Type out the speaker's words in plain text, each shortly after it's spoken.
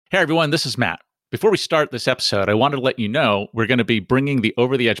Hey everyone, this is Matt. Before we start this episode, I wanted to let you know we're going to be bringing the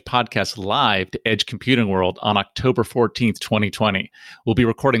Over the Edge podcast live to Edge Computing World on October 14th, 2020. We'll be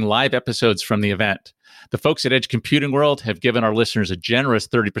recording live episodes from the event. The folks at Edge Computing World have given our listeners a generous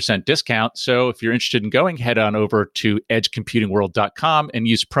 30% discount, so if you're interested in going, head on over to edgecomputingworld.com and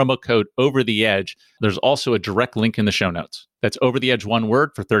use promo code OverTheEdge. There's also a direct link in the show notes. That's Over the Edge, one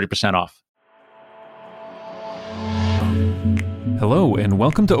word, for 30% off. Hello, and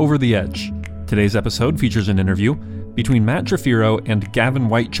welcome to Over the Edge. Today's episode features an interview between Matt Trefiro and Gavin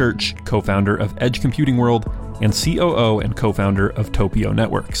Whitechurch, co-founder of Edge Computing World and COO and co-founder of Topio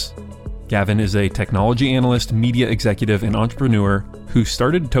Networks. Gavin is a technology analyst, media executive, and entrepreneur who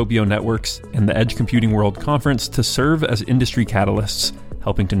started Topio Networks and the Edge Computing World Conference to serve as industry catalysts,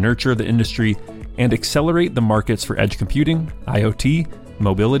 helping to nurture the industry and accelerate the markets for edge computing, IoT,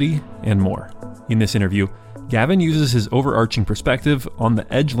 mobility, and more. In this interview, Gavin uses his overarching perspective on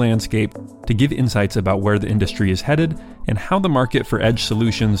the edge landscape to give insights about where the industry is headed and how the market for edge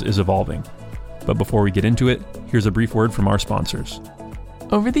solutions is evolving. But before we get into it, here's a brief word from our sponsors.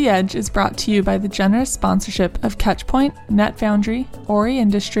 Over the Edge is brought to you by the generous sponsorship of Catchpoint, NetFoundry, Ori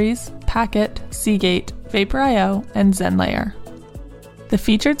Industries, Packet, Seagate, Vapor.io, and ZenLayer. The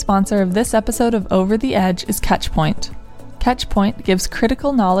featured sponsor of this episode of Over the Edge is Catchpoint. Catchpoint gives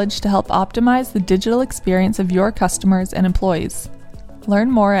critical knowledge to help optimize the digital experience of your customers and employees.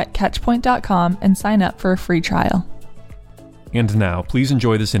 Learn more at catchpoint.com and sign up for a free trial. And now, please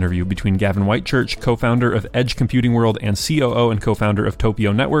enjoy this interview between Gavin Whitechurch, co-founder of Edge Computing World and COO and co-founder of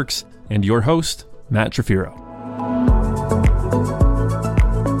Topio Networks, and your host, Matt Trefiro.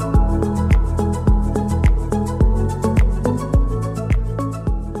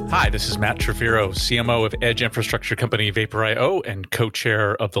 Hi, this is Matt Trefiro, CMO of edge infrastructure company Vapor.io and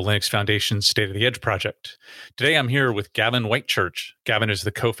co-chair of the Linux Foundation's State of the Edge project. Today, I'm here with Gavin Whitechurch. Gavin is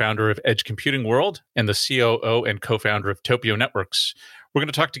the co-founder of Edge Computing World and the COO and co-founder of Topio Networks. We're going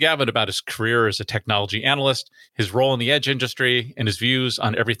to talk to Gavin about his career as a technology analyst, his role in the edge industry, and his views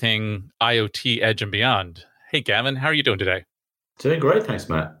on everything IoT, edge, and beyond. Hey, Gavin, how are you doing today? Doing great. Thanks,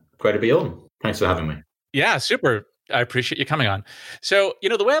 Matt. Great to be on. Thanks for having me. Yeah, super. I appreciate you coming on. So,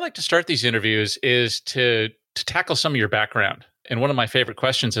 the way I like to start these interviews is to tackle some of your background. And one of my favorite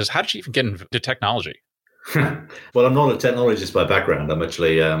questions is, how did you even get into technology? Well, I'm not a technologist by background. I'm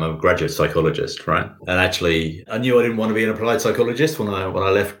actually I'm a graduate psychologist, right? And actually, I knew I didn't want to be an applied psychologist when I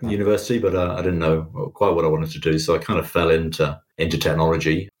left university, but I didn't know quite what I wanted to do. So I kind of fell into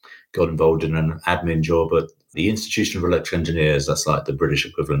technology, got involved in an admin job at the Institution of Electrical Engineers. That's like the British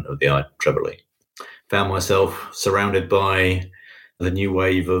equivalent of the IEEE. Found myself surrounded by the new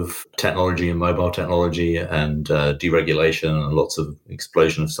wave of technology and mobile technology and deregulation and lots of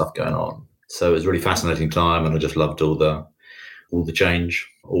explosion of stuff going on. So it was a really fascinating time, and I just loved all the change,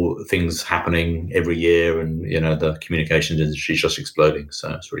 all the things happening every year, and the communications industry is just exploding.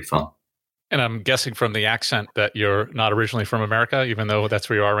 So it's really fun. And I'm guessing from the accent that you're not originally from America, even though that's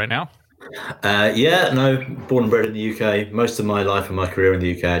where you are right now. Born and bred in the UK. Most of my life and my career in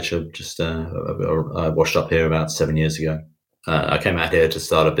the UK, actually, I washed up here about 7 years ago. I came out here to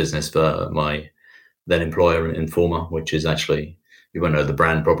start a business for my then employer, Informa, which is actually, you won't know the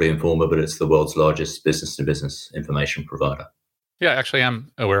brand probably, Informa, but it's the world's largest business-to-business information provider. Yeah, actually,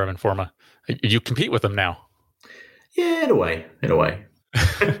 I'm aware of Informa. You compete with them now. Yeah, in a way.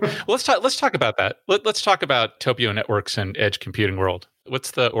 Well, let's talk about that. Let's talk about Topio Networks and Edge Computing World.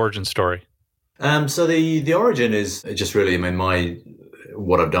 What's the origin story? So the origin is just really,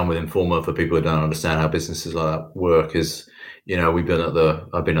 what I've done with Informa, for people who don't understand how businesses like that work, is, I've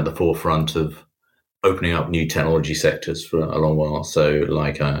been at the forefront of opening up new technology sectors for a long while. So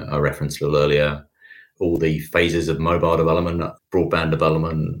like I referenced a little earlier, all the phases of mobile development, broadband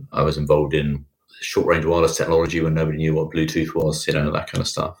development. I was involved in short-range wireless technology when nobody knew what Bluetooth was, that kind of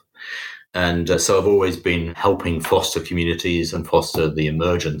stuff. And so I've always been helping foster communities and foster the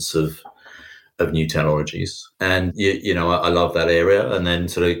emergence of new technologies. And, I love that area. And then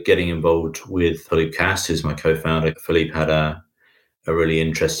sort of getting involved with Philippe Cass, who's my co-founder. Philippe had a really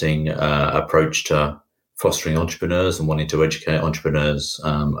interesting approach to fostering entrepreneurs and wanting to educate entrepreneurs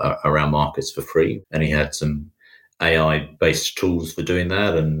around markets for free. And he had some AI-based tools for doing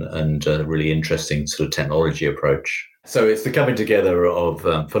that, and a really interesting sort of technology approach. So it's the coming together of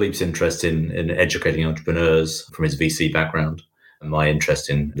Philippe's interest in educating entrepreneurs from his VC background, and my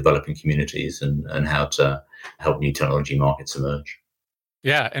interest in developing communities and how to help new technology markets emerge.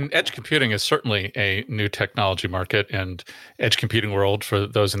 Yeah, and edge computing is certainly a new technology market, and Edge Computing World, for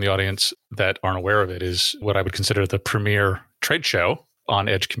those in the audience that aren't aware of it, is what I would consider the premier trade show on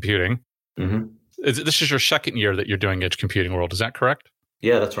edge computing. Mm-hmm. This is your second year that you're doing Edge Computing World, is that correct?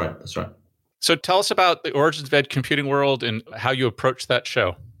 Yeah, that's right. That's right. So tell us about the origins of Edge Computing World and how you approached that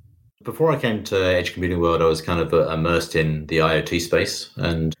show. Before I came to Edge Computing World, I was kind of immersed in the IoT space.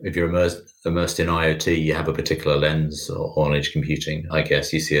 And if you're immersed in IoT, you have a particular lens on edge computing. I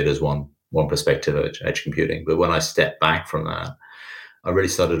guess you see it as one perspective of edge computing. But when I stepped back from that, I really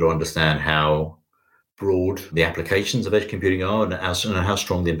started to understand how broad the applications of edge computing are and how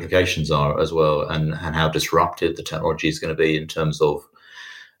strong the implications are as well, and how disruptive the technology is going to be in terms of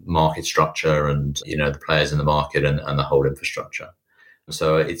market structure and, the players in the market and the whole infrastructure.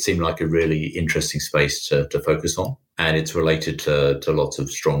 So it seemed like a really interesting space to focus on. And it's related to lots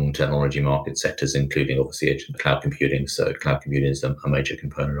of strong technology market sectors, including obviously edge and cloud computing. So cloud computing is a major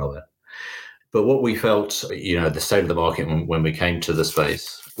component of it. But what we felt, the state of the market when we came to the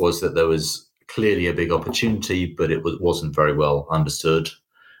space was that there was clearly a big opportunity, but it wasn't very well understood,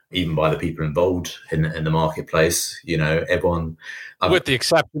 even by the people involved in the marketplace. Everyone, with the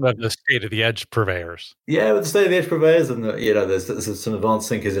exception of the state of the edge purveyors. Yeah, with the state of the edge purveyors, and there's some advanced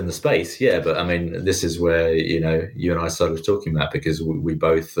thinkers in the space. Yeah, but I mean, this is where you and I started talking about, because we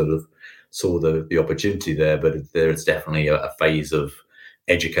both sort of saw the opportunity there. But there is definitely a phase of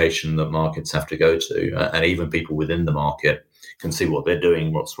education that markets have to go to, and even people within the market can see what they're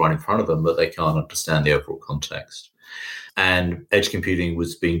doing, what's right in front of them, but they can't understand the overall context. And edge computing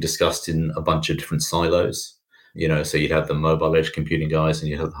was being discussed in a bunch of different silos. So you'd have the mobile edge computing guys, and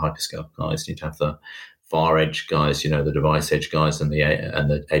you'd have the hyperscale guys, and you'd have the far edge guys, the device edge guys, and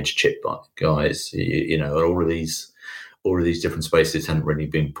the edge chip guys. And all of these different spaces hadn't really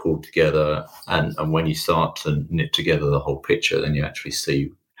been pulled together. And when you start to knit together the whole picture, then you actually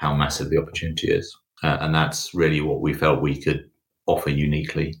see how massive the opportunity is. And that's really what we felt we could offer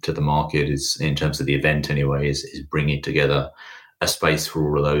uniquely to the market, is in terms of the event anyway, is bringing together a space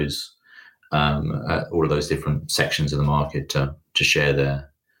for all of those different sections of the market to share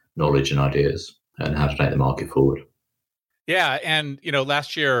their knowledge and ideas and how to take the market forward. Yeah. And,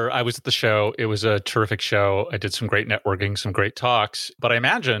 last year I was at the show. It was a terrific show. I did some great networking, some great talks. But I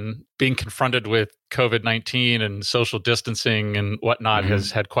imagine being confronted with COVID-19 and social distancing and whatnot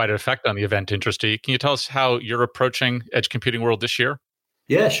has had quite an effect on the event industry. Can you tell us how you're approaching Edge Computing World this year?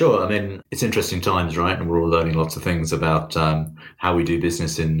 Yeah, sure. I mean, it's interesting times, right? And we're all learning lots of things about how we do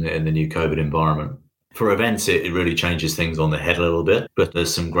business in the new COVID environment. For events, it really changes things on the head a little bit, but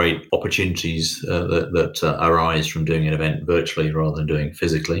there's some great opportunities that arise from doing an event virtually rather than doing it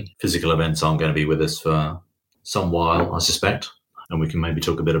physically. Physical events aren't going to be with us for some while, I suspect, and we can maybe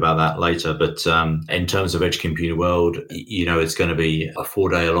talk a bit about that later. But in terms of Edge Computing World, it's going to be a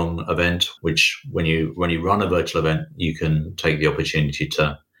 4-day-long event, which when you run a virtual event, you can take the opportunity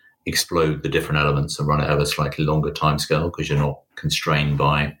to explode the different elements and run it over a slightly longer timescale, because you're not constrained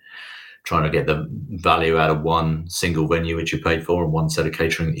by trying to get the value out of one single venue which you paid for and one set of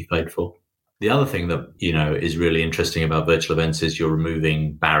catering that you paid for. The other thing that, is really interesting about virtual events is you're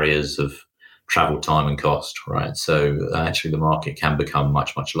removing barriers of travel time and cost, right? So actually the market can become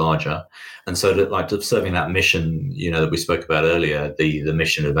much, much larger. And so serving that mission, that we spoke about earlier, the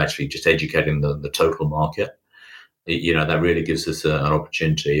mission of actually just educating the total market, that really gives us an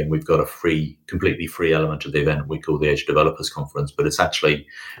opportunity. And we've got a completely free element of the event we call the Edge Developers Conference, but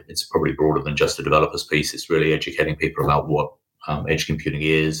it's probably broader than just a developers piece. It's really educating people about what edge computing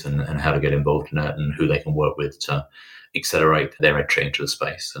is and how to get involved in it and who they can work with to accelerate their entry into the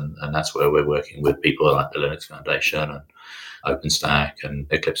space. And that's where we're working with people like the Linux Foundation and OpenStack and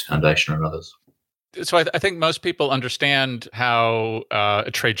Eclipse Foundation and others. So I think most people understand how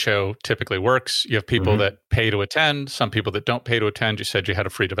a trade show typically works. You have people that pay to attend, some people that don't pay to attend. You said you had a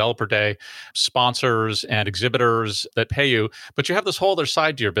free developer day, sponsors and exhibitors that pay you, but you have this whole other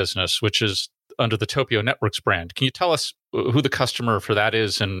side to your business, which is under the Topio Networks brand. Can you tell us who the customer for that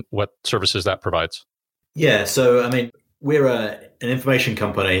is and what services that provides? Yeah, so I mean, we're an information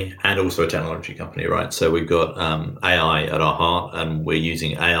company and also a technology company, right? So we've got AI at our heart, and we're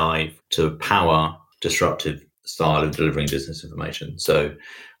using AI to power disruptive style of delivering business information. So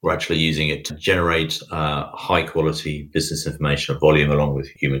we're actually using it to generate high quality business information volume along with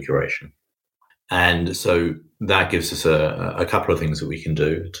human curation. And so that gives us a couple of things that we can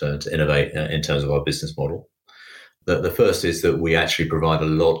do to innovate in terms of our business model. The first is that we actually provide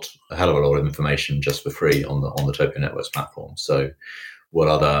a hell of a lot of information just for free on the Topio Networks platform. So what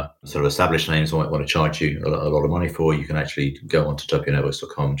other sort of established names might want to charge you a lot of money for, you can actually go onto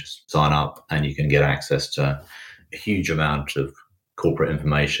topionetworks.com, just sign up, and you can get access to a huge amount of corporate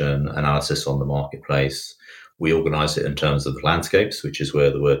information, analysis on the marketplace. We organize it in terms of landscapes, which is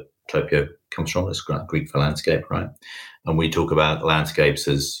where the word Topio comes from. It's Greek for landscape, right? And we talk about landscapes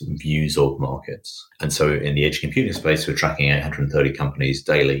as views of markets. And so in the edge computing space, we're tracking 830 companies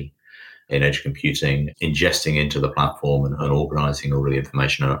daily in edge computing, ingesting into the platform and organizing all the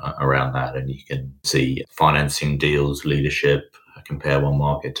information around that. And you can see financing deals, leadership, compare one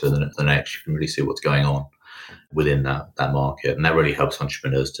market to the next. You can really see what's going on within that market. And that really helps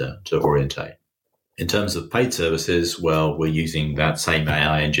entrepreneurs to orientate. In terms of paid services, well, we're using that same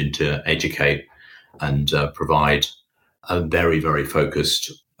AI engine to educate and provide a very, very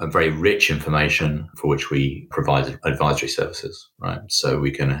focused and very rich information for which we provide advisory services, right? So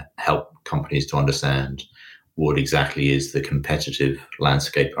we can help companies to understand what exactly is the competitive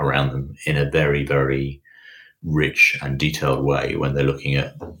landscape around them in a very, very rich and detailed way when they're looking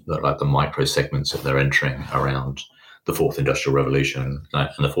at the micro segments that they're entering around the fourth industrial revolution. And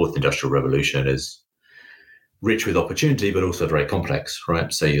the fourth industrial revolution is rich with opportunity, but also very complex,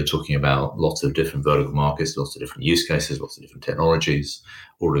 right? So you're talking about lots of different vertical markets, lots of different use cases, lots of different technologies.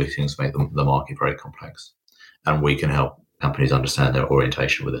 All of these things make the market very complex. And we can help companies understand their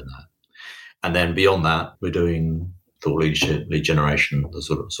orientation within that. And then beyond that, we're doing thought leadership, lead generation, the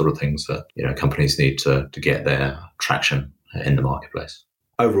sort of things that companies need to get their traction in the marketplace.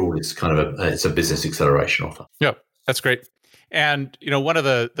 Overall, it's kind of it's a business acceleration offer. Yeah, that's great. And one of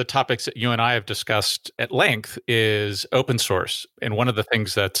the topics that you and I have discussed at length is open source. And one of the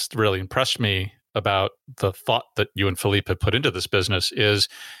things that's really impressed me about the thought that you and Philippe have put into this business is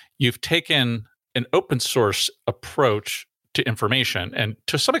you've taken an open source approach to information. And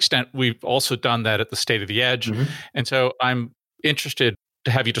to some extent, we've also done that at the State of the Edge. Mm-hmm. And so I'm interested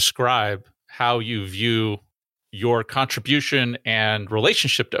to have you describe how you view your contribution and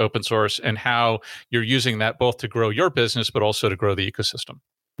relationship to open source and how you're using that both to grow your business, but also to grow the ecosystem.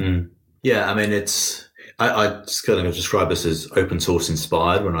 Yeah, I mean, I just kind of describe this as open source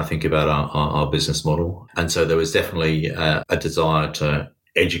inspired when I think about our business model. And so there was definitely a desire to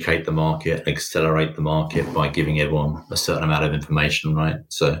educate the market, accelerate the market by giving everyone a certain amount of information, right?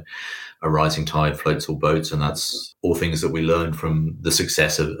 So a rising tide floats all boats, and that's all things that we learned from the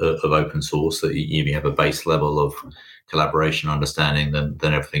success of open source, that you have a base level of collaboration, understanding,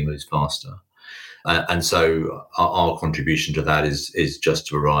 then everything moves faster. And so our contribution to that is just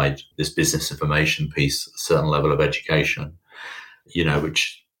to provide this business information piece, a certain level of education,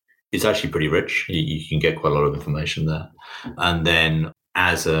 which is actually pretty rich. You can get quite a lot of information there. And then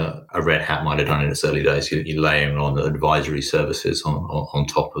as a Red Hat might have done in its early days, you're layering on advisory services on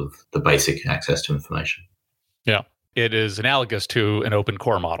top of the basic access to information. Yeah. It is analogous to an open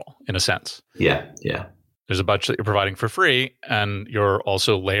core model in a sense. Yeah. There's a bunch that you're providing for free, and you're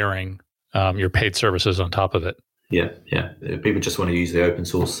also layering your paid services on top of it. Yeah. If people just want to use the open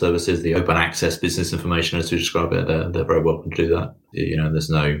source services, the open access business information, as we describe it, they're very welcome to do that. There's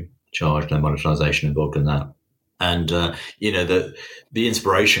no charge, no monetization involved in that. And, the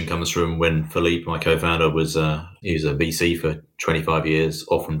inspiration comes from when Philippe, my co-founder, he was a VC for 25 years,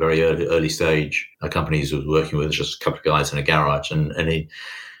 often very early stage. A company he was working with, just a couple of guys in a garage. And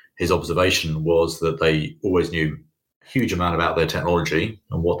his observation was that they always knew a huge amount about their technology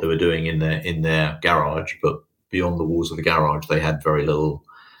and what they were doing in their garage. But beyond the walls of the garage, they had very little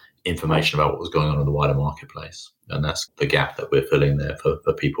information about what was going on in the wider marketplace. And that's the gap that we're filling there for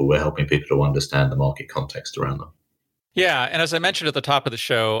people. We're helping people to understand the market context around them. Yeah. And as I mentioned at the top of the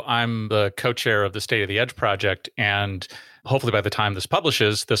show, I'm the co-chair of the State of the Edge project. And hopefully by the time this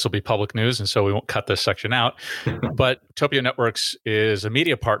publishes, this will be public news. And so we won't cut this section out. But Topio Networks is a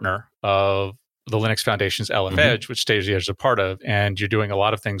media partner of the Linux Foundation's LF Edge, which State of the Edge is a part of. And you're doing a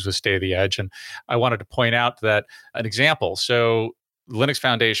lot of things with State of the Edge. And I wanted to point out that an example. So Linux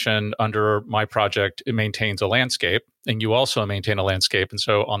Foundation, under my project, it maintains a landscape, and you also maintain a landscape. And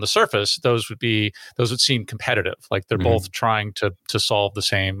so on the surface, those would seem competitive, like they're both trying to solve the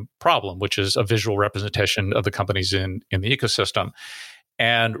same problem, which is a visual representation of the companies in the ecosystem.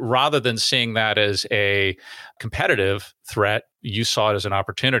 And rather than seeing that as a competitive threat, you saw it as an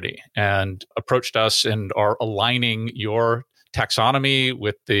opportunity and approached us and are aligning your taxonomy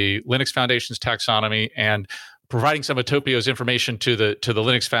with the Linux Foundation's taxonomy and providing some of Topio's information to the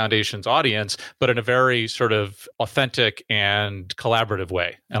Linux Foundation's audience, but in a very sort of authentic and collaborative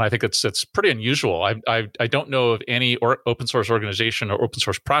way. And I think it's pretty unusual. I don't know of any open source organization or open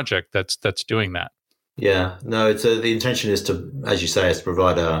source project that's doing that. Yeah, no. It's the intention is to, as you say, is to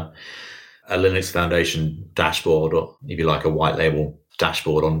provide a Linux Foundation dashboard, or if you like, a white label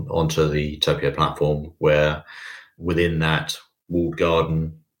dashboard onto the Topio platform, where within that walled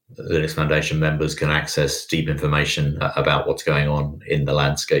garden, Linux Foundation members can access deep information about what's going on in the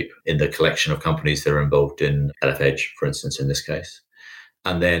landscape, in the collection of companies that are involved in LF Edge, for instance, in this case.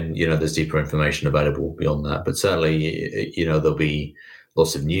 And then, there's deeper information available beyond that. But certainly, there'll be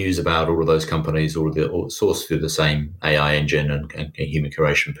lots of news about all of those companies, all sourced through the same AI engine and human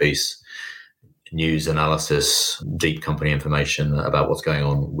curation piece, news analysis, deep company information about what's going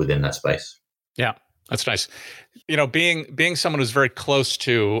on within that space. Yeah, that's nice. Being someone who's very close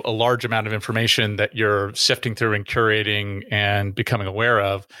to a large amount of information that you're sifting through and curating and becoming aware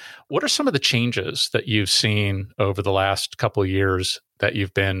of, what are some of the changes that you've seen over the last couple of years that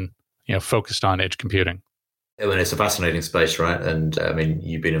you've been, focused on edge computing? I mean, it's a fascinating space, right? And I mean,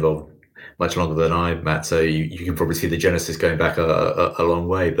 you've been involved much longer than I, Matt, so you can probably see the genesis going back a long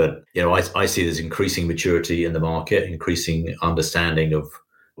way. But, I see there's increasing maturity in the market, increasing understanding of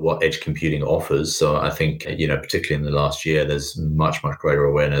what edge computing offers. So I think, particularly in the last year, there's much, much greater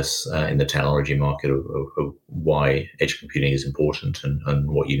awareness in the technology market of why edge computing is important and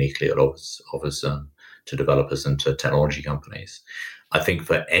what uniquely it offers to developers and to technology companies. I think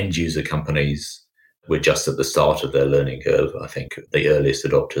for end user companies, we're just at the start of their learning curve. I think the earliest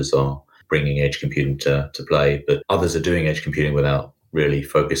adopters are bringing edge computing to play, but others are doing edge computing without really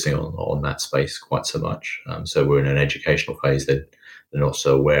focusing on that space quite so much. So we're in an educational phase that they're not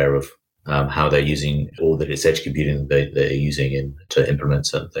so aware of how they're using all that it's edge computing they're using to implement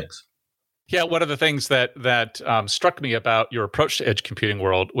certain things. Yeah, one of the things that struck me about your approach to edge computing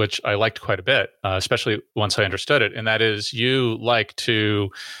world, which I liked quite a bit, especially once I understood it, and that is you like to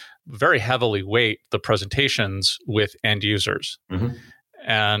very heavily weight the presentations with end users. Mm-hmm.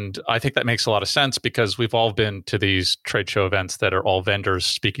 And I think that makes a lot of sense because we've all been to these trade show events that are all vendors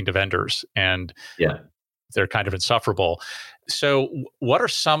speaking to vendors, and they're kind of insufferable. So what are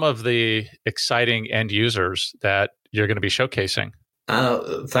some of the exciting end users that you're going to be showcasing?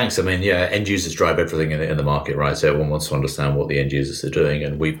 Thanks. I mean, end users drive everything in the market, right? So everyone wants to understand what the end users are doing.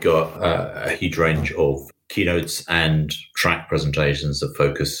 And we've got a huge range of keynotes and track presentations that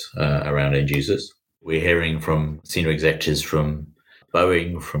focus around end users. We're hearing from senior executives from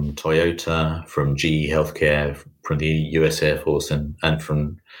Boeing, from Toyota, from GE Healthcare, from the US Air Force, and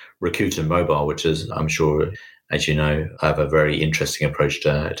from Rakuten Mobile, which is, I'm sure, as you know, have a very interesting approach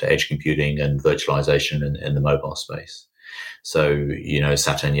to edge computing and virtualization in the mobile space. So,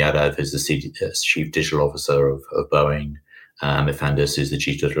 Satan Yadav is the Chief Digital Officer of Boeing, Amit Fandus is the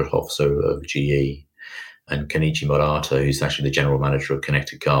Chief Digital Officer of GE, and Kenichi Murata, who's actually the General Manager of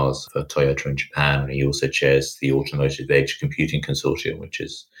Connected Cars for Toyota in Japan. And he also chairs the Automotive Edge Computing Consortium, which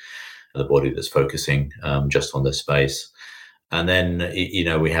is the body that's focusing just on this space. And then,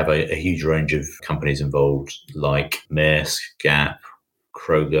 we have a huge range of companies involved like Maersk, Gap,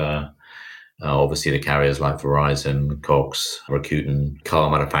 Kroger, obviously the carriers like Verizon, Cox, Rakuten, car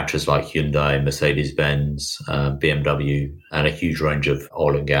manufacturers like Hyundai, Mercedes-Benz, BMW, and a huge range of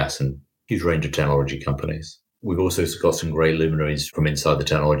oil and gas and huge range of technology companies. We've also got some great luminaries from inside the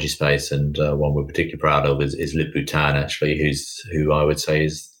technology space, and one we're particularly proud of is Lip Bhutan, actually, who I would say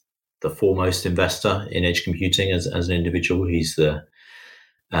is the foremost investor in edge computing as an individual. He's the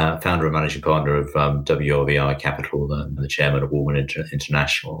founder and managing partner of WLVI Capital and the chairman of Women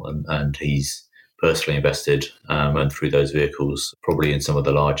International. And he's personally invested and through those vehicles, probably in some of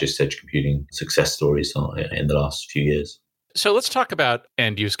the largest edge computing success stories in the last few years. So let's talk about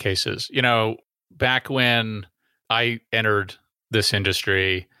end use cases. Back when I entered this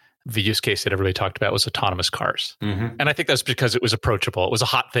industry, the use case that everybody talked about was autonomous cars. Mm-hmm. And I think that's because it was approachable. It was a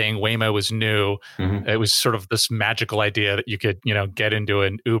hot thing. Waymo was new. Mm-hmm. It was sort of this magical idea that you could, get into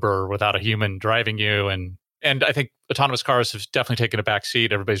an Uber without a human driving you. And I think autonomous cars have definitely taken a back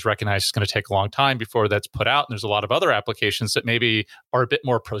seat. Everybody's recognized it's going to take a long time before that's put out. And there's a lot of other applications that maybe are a bit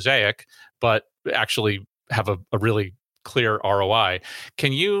more prosaic, but actually have a really clear ROI.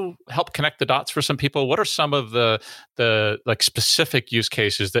 Can you help connect the dots for some people? What are some of the like specific use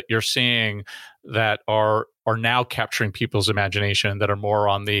cases that you're seeing that are now capturing people's imagination that are more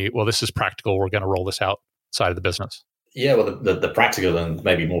on the, well, this is practical, we're going to roll this out side of the business? Yeah, well, the practical and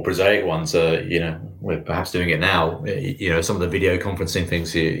maybe more prosaic ones are, we're perhaps doing it now. Some of the video conferencing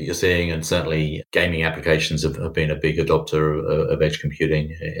things you're seeing, and certainly gaming applications have been a big adopter of edge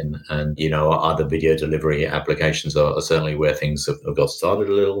computing. And other video delivery applications are certainly where things have got started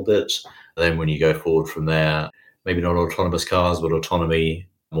a little bit. And then when you go forward from there, maybe not autonomous cars, but autonomy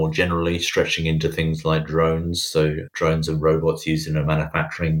more generally stretching into things like drones. So drones and robots used in a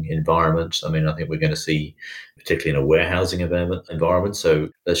manufacturing environment. I mean, I think we're going to see, particularly in a warehousing environment. So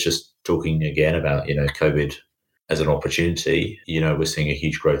that's just talking again about, COVID as an opportunity. We're seeing a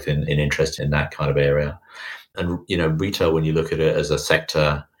huge growth in interest in that kind of area. And, retail, when you look at it as a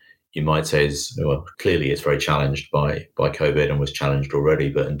sector, you might say clearly it's very challenged by COVID and was challenged already.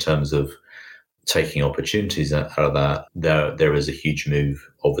 But in terms of taking opportunities out of that, there is a huge move,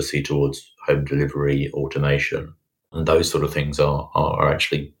 obviously, towards home delivery, automation. And those sort of things are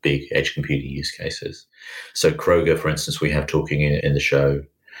actually big edge computing use cases. So Kroger, for instance, we have talking in the show.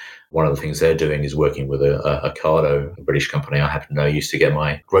 One of the things they're doing is working with Ocado, a British company I happen to know. I used to get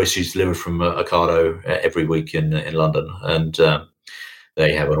my groceries delivered from Ocado every week in London. And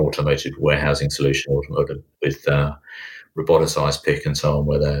they have an automated warehousing solution automated with roboticized pick and so on,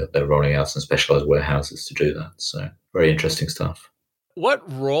 where they're rolling out some specialized warehouses to do that. So very interesting stuff. What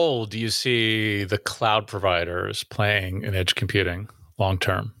role do you see the cloud providers playing in edge computing long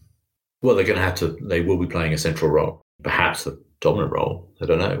term? Well, they will be playing a central role, perhaps a dominant role. I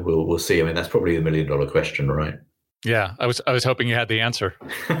don't know. We'll see. I mean, that's probably the $1 million question, right? Yeah, I was hoping you had the answer.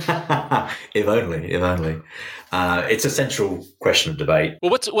 If only. It's a central question of debate.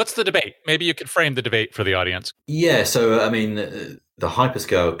 Well, what's the debate? Maybe you could frame the debate for the audience. Yeah, so I mean, the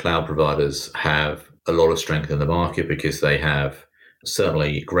hyperscale cloud providers have a lot of strength in the market because they have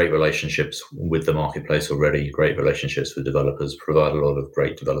certainly great relationships with the marketplace already, great relationships with developers, provide a lot of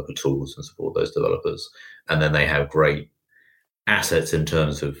great developer tools and support those developers. And then they have great assets in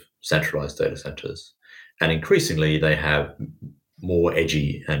terms of centralized data centers. And increasingly, they have more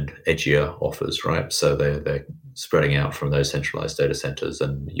edgy and edgier offers, right? So they're spreading out from those centralized data centers.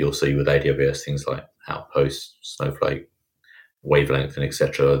 And you'll see with AWS things like Outpost, Snowflake, Wavelength, and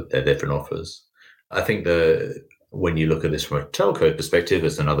etc. They're different offers. I think when you look at this from a telco perspective,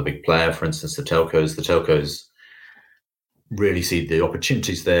 as another big player, for instance, the telcos really see the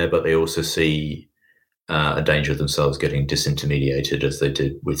opportunities there, but they also see a danger of themselves getting disintermediated as they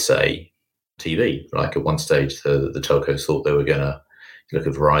did with, say, TV. Like at one stage, the telcos thought they were going to, look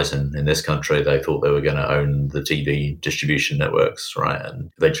at Verizon in this country, they thought they were going to own the TV distribution networks, right?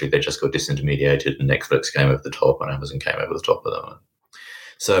 And eventually they just got disintermediated and Netflix came over the top and Amazon came over the top of them.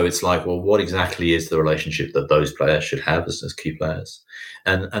 So it's like, well, what exactly is the relationship that those players should have as key players?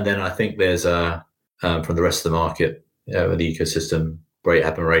 And then I think there's from the rest of the market, the ecosystem, great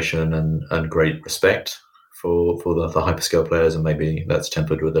admiration and great respect for the hyperscale players, and maybe that's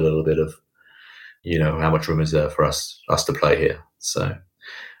tempered with a little bit of, how much room is there for us to play here? So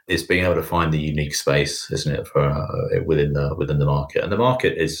it's being able to find the unique space, isn't it, for within the market, and the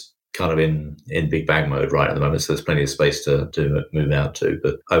market is kind of in big bang mode right at the moment. So there's plenty of space to move out to,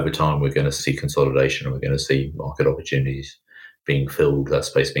 but over time we're going to see consolidation, and we're going to see market opportunities being filled, that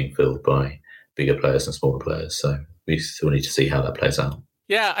space being filled by bigger players and smaller players. So we still need to see how that plays out.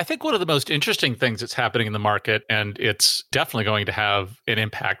 Yeah, I think one of the most interesting things that's happening in the market, and it's definitely going to have an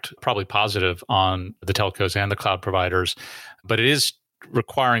impact, probably positive, on the telcos and the cloud providers, but it is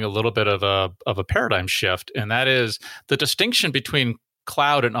requiring a little bit of a paradigm shift, and that is the distinction between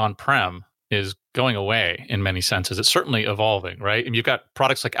cloud and on-prem is going away in many senses. It's certainly evolving, right? And you've got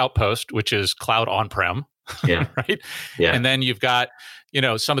products like Outpost, which is cloud on-prem, yeah, right? Yeah, and then you've got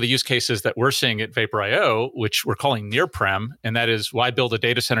some of the use cases that we're seeing at Vapor.io, which we're calling near-prem, and that is, why build a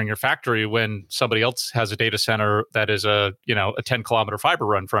data center in your factory when somebody else has a data center that is a 10-kilometer fiber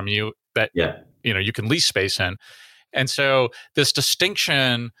run from you that you can lease space in. And so this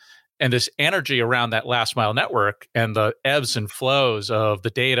distinction and this energy around that last mile network and the ebbs and flows of the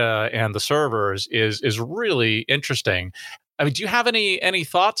data and the servers is really interesting. I mean, do you have any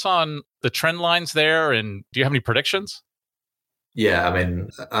thoughts on the trend lines there, and do you have any predictions? Yeah, I mean,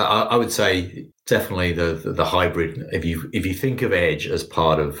 I would say definitely the hybrid. If you think of edge as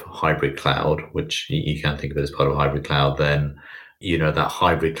part of hybrid cloud, which you can think of it as part of hybrid cloud, then that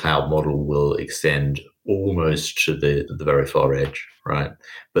hybrid cloud model will extend almost to the very far edge, right?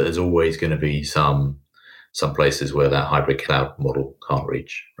 But there's always going to be some places where that hybrid cloud model can't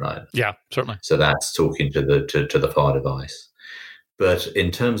reach, right? Yeah, certainly. So that's talking to the far device. But in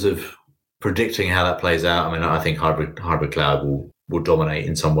terms of predicting how that plays out, I mean, I think hybrid cloud will dominate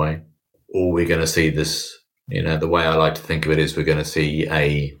in some way, or we're going to see this. The way I like to think of it is we're going to see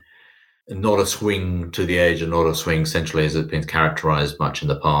not a swing to the edge and not a swing centrally as it's been characterized much in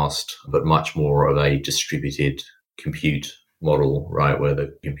the past, but much more of a distributed compute model, right? Where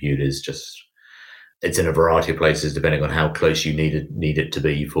the compute is it's in a variety of places depending on how close you need it to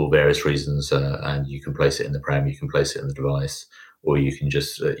be for various reasons. And you can place it in the prem, you can place it in the device, or you can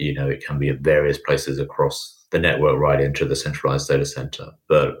just, it can be at various places across the network right into the centralized data center.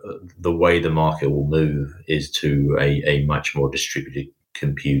 But the way the market will move is to a much more distributed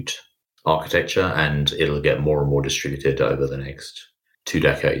compute architecture, and it'll get more and more distributed over the next 2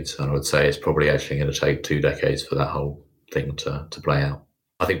 decades. And I would say it's probably actually going to take 2 decades for that whole thing to play out.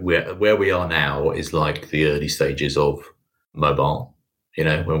 I think where we are now is like the early stages of mobile,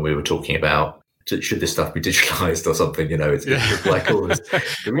 when we were talking about should this stuff be digitalized or something? It's like all this.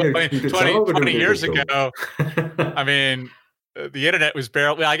 Well, I mean, 20 years ago, I mean, the internet was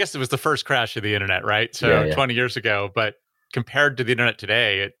barely, I guess it was the first crash of the internet, right? So 20 years ago, but compared to the internet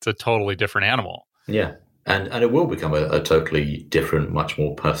today, it's a totally different animal. Yeah. And it will become a totally different, much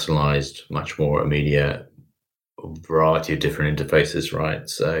more personalized, much more immediate variety of different interfaces, right?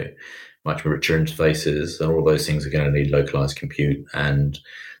 So much richer interfaces, and all those things are going to need localized compute, and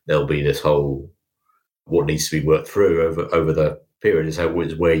there'll be this whole what needs to be worked through over the period is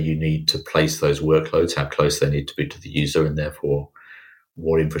where you need to place those workloads, how close they need to be to the user, and therefore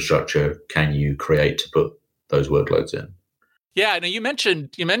what infrastructure can you create to put those workloads in. Yeah, now you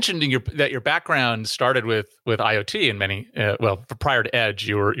mentioned that your background started with IoT in many prior to Edge,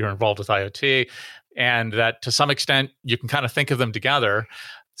 you were involved with IoT, and that to some extent you can kind of think of them together.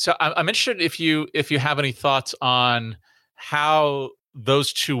 So I'm interested if you have any thoughts on how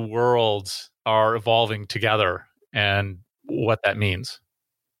those two worlds are evolving together and what that means.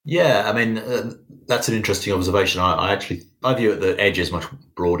 Yeah, I mean that's an interesting observation. I view it that Edge is much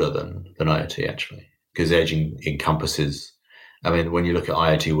broader than IoT actually, because Edge encompasses. I mean, when you look at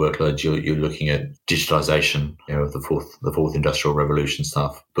IoT workloads, you're looking at digitalization, of the fourth industrial revolution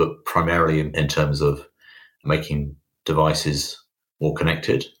stuff, but primarily in terms of making devices more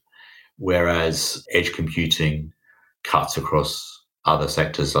connected. Whereas edge computing cuts across other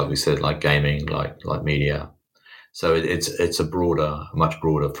sectors, like we said, like gaming, like media. So it's a much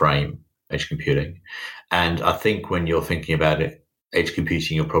broader frame, edge computing. And I think when you're thinking about it, edge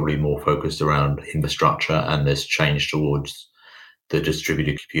computing, you're probably more focused around infrastructure and this change towards the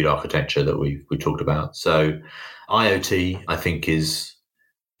distributed compute architecture that we talked about. So IoT, I think, is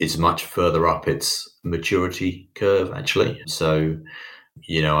much further up its maturity curve, actually. So,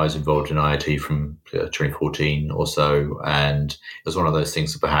 I was involved in IoT from 2014 or so, and it was one of those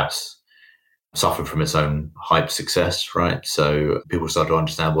things that perhaps suffered from its own hype success, right? So people started to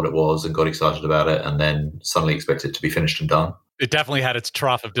understand what it was and got excited about it, and then suddenly expect it to be finished and done. It definitely had its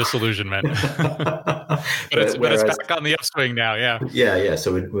trough of disillusionment, but it's back on the upswing now. Yeah. Yeah.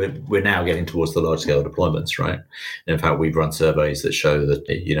 So we're now getting towards the large scale deployments, right? And in fact, we've run surveys that show that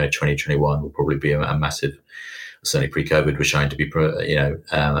 2021 will probably be a massive. Certainly, pre-COVID was showing to be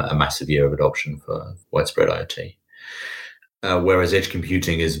a massive year of adoption for widespread IoT. Whereas edge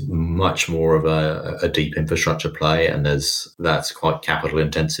computing is much more of a deep infrastructure play, and that's quite capital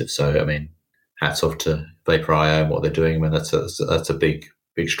intensive. So I mean, hats off to Vapor.io and what they're doing. I mean, that's a big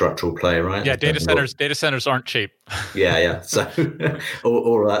structural play, right? Yeah, data centers aren't cheap. Yeah. So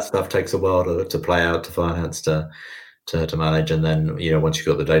all of that stuff takes a while to play out, to finance, to manage, and then once you've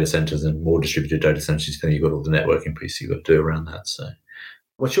got the data centers and more distributed data centers, then you've got all the networking piece you've got to do around that. So,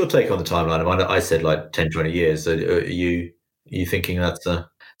 what's your take on the timeline? I said like 10, 20 years. So are you thinking that's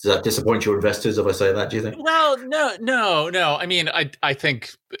does that disappoint your investors if I say that, do you think? Well, no. I mean, I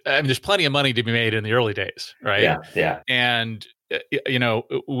think there's plenty of money to be made in the early days, right? Yeah. And,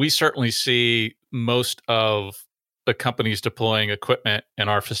 we certainly see most of the companies deploying equipment in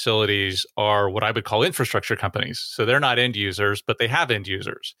our facilities are what I would call infrastructure companies. So they're not end users, but they have end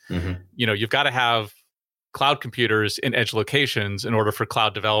users. Mm-hmm. You've got to have cloud computers in edge locations in order for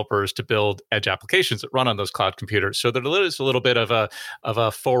cloud developers to build edge applications that run on those cloud computers. So there is a little bit of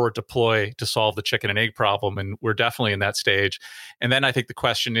a forward deploy to solve the chicken and egg problem, and we're definitely in that stage. And then I think the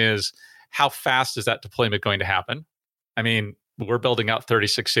question is, how fast is that deployment going to happen? I mean, we're building out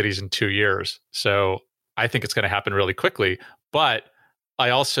 36 cities in 2 years, so I think it's going to happen really quickly. But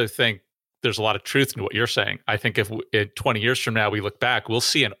I also think there's a lot of truth in what you're saying. I think if in 20 years from now we look back, we'll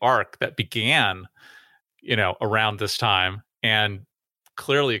see an arc that began around this time and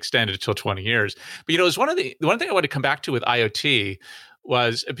clearly extended until 20 years. But, it's one thing I want to come back to with IoT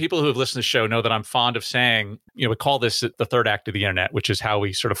was, people who have listened to the show know that I'm fond of saying, we call this the third act of the internet, which is how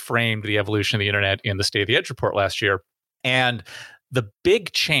we sort of framed the evolution of the internet in the State of the Edge report last year. And the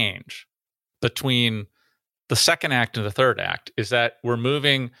big change between the second act and the third act is that we're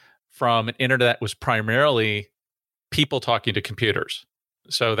moving from an internet that was primarily people talking to computers.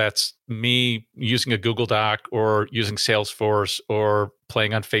 So that's me using a Google Doc or using Salesforce or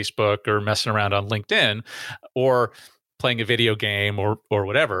playing on Facebook or messing around on LinkedIn or playing a video game or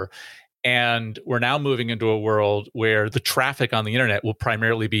whatever. And we're now moving into a world where the traffic on the internet will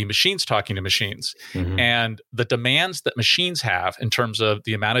primarily be machines talking to machines. Mm-hmm. And the demands that machines have in terms of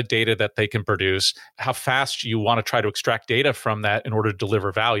the amount of data that they can produce, how fast you want to try to extract data from that in order to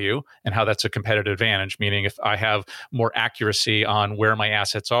deliver value, and how that's a competitive advantage. Meaning, if I have more accuracy on where my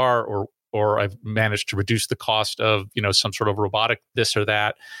assets are, or I've managed to reduce the cost of some sort of robotic this or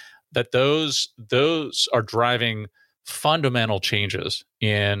that, those are driving fundamental changes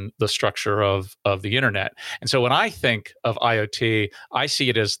in the structure of the internet. And so when I think of IoT, I see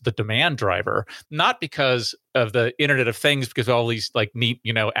it as the demand driver, not because of the Internet of Things, because of all these like neat,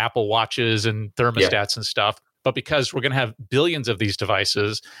 Apple Watches and thermostats and stuff, but because we're going to have billions of these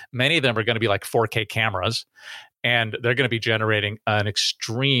devices. Many of them are going to be like 4K cameras, and they're going to be generating an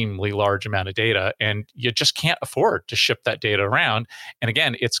extremely large amount of data, and you just can't afford to ship that data around. And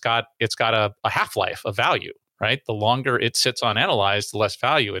again, it's got a half-life of value, right? The longer it sits unanalyzed, the less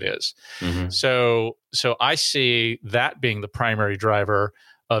value it is. Mm-hmm. So I see that being the primary driver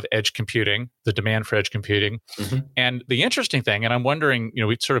of edge computing, the demand for edge computing. Mm-hmm. And the interesting thing, and I'm wondering,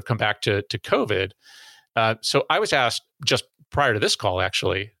 we'd sort of come back to COVID. So I was asked just prior to this call,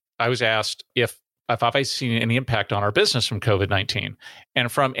 actually, I was asked if I've seen any impact on our business from COVID-19.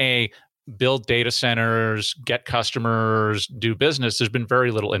 And from a build data centers, get customers, do business, there's been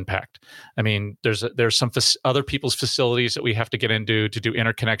very little impact. I mean, there's some other people's facilities that we have to get into to do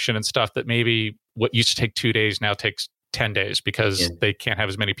interconnection and stuff that maybe what used to take 2 days now takes 10 days because they can't have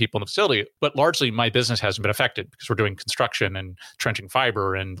as many people in the facility. But largely, my business hasn't been affected because we're doing construction and trenching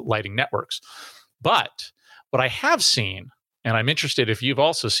fiber and lighting networks. But what I have seen, and I'm interested if you've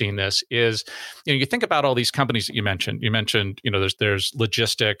also seen this, is you think about all these companies that you mentioned. You mentioned there's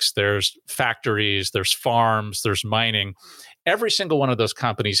logistics, there's factories, there's farms, there's mining. Every single one of those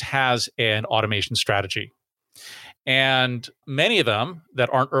companies has an automation strategy, and many of them that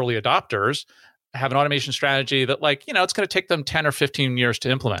aren't early adopters have an automation strategy that it's going to take them 10 or 15 years to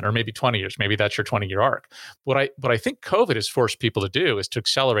implement, or maybe 20 years. Maybe that's your 20-year arc. What I think COVID has forced people to do is to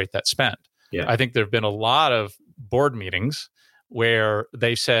accelerate that spend. Yeah. I think there have been a lot of board meetings where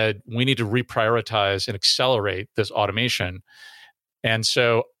they said, we need to reprioritize and accelerate this automation. And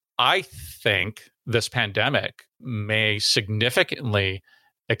so I think this pandemic may significantly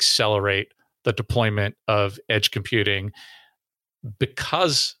accelerate the deployment of edge computing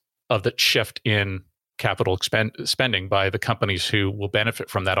because of the shift in capital spending by the companies who will benefit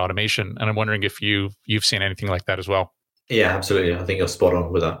from that automation. And I'm wondering if you've seen anything like that as well. Yeah, absolutely. I think you're spot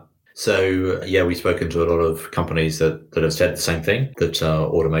on with that. So, we've spoken to a lot of companies that have said the same thing, that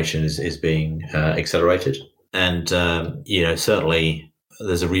automation is being accelerated. And, certainly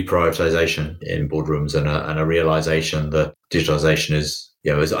there's a reprioritization in boardrooms and a realization that digitalization is,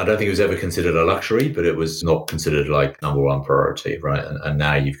 I don't think it was ever considered a luxury, but it was not considered like number one priority, right? And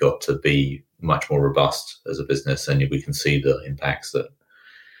now you've got to be much more robust as a business, and we can see the impacts that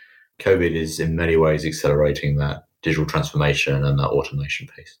COVID is in many ways accelerating that digital transformation and that automation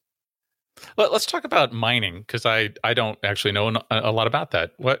piece. Well, let's talk about mining, because I don't actually know a lot about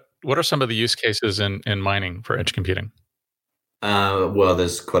that. What are some of the use cases in mining for edge computing? Well,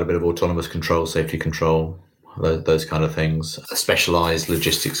 there's quite a bit of autonomous control, safety control, those kind of things, specialized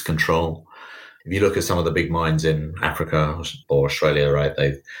logistics control. If you look at some of the big mines in Africa or Australia, right,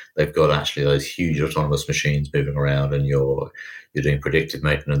 they've got actually those huge autonomous machines moving around, and you're doing predictive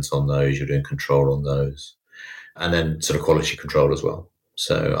maintenance on those, you're doing control on those, and then sort of quality control as well.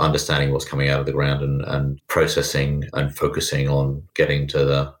 So understanding what's coming out of the ground and processing and focusing on getting to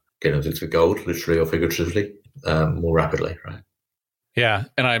the gold, literally or figuratively, more rapidly, right? Yeah,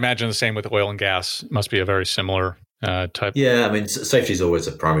 and I imagine the same with oil and gas. Must be a very similar type. Yeah, I mean, safety is always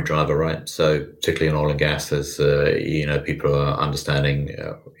a primary driver, right? So particularly in oil and gas, there's people are understanding,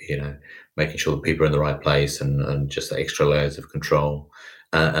 making sure that people are in the right place and just the extra layers of control,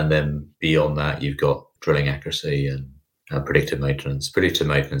 and then beyond that, you've got drilling accuracy and predictive maintenance. Predictive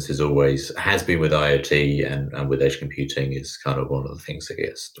maintenance has been with IoT and with edge computing is kind of one of the things that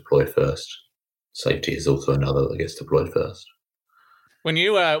gets deployed first. Safety is also another that gets deployed first. When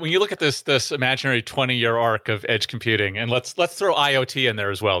you look at this imaginary 20-year arc of edge computing, and let's throw IoT in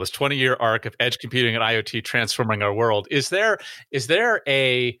there as well, this 20-year arc of edge computing and IoT transforming our world, is there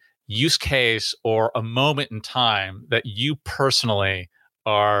a use case or a moment in time that you personally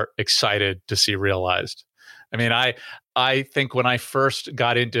are excited to see realized? I mean, I think when I first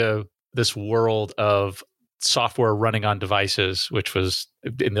got into this world of software running on devices, which was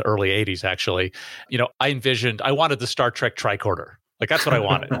in the early 80s, actually, I wanted the Star Trek tricorder. Like, that's what I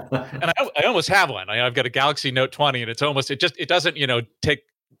wanted. And I almost have one. I've got a Galaxy Note 20, and it doesn't, take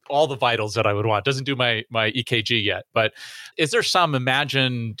all the vitals that I would want. It doesn't do my EKG yet. But is there some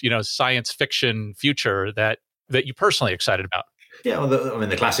imagined, science fiction future that you're personally excited about? Yeah, well,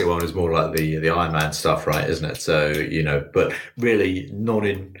 the classic one is more like the Iron Man stuff, right? Isn't it? So, but really not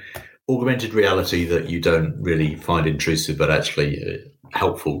in augmented reality that you don't really find intrusive, but actually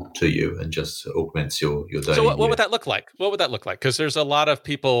helpful to you and just augments your day. So what would that look like? What would that look like? Because there's a lot of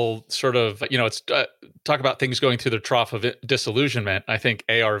people sort of, it's talk about things going through the trough of disillusionment. I think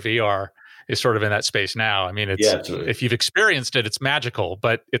AR, VR is sort of in that space now. I mean, Yeah, absolutely. if you've experienced it, it's magical,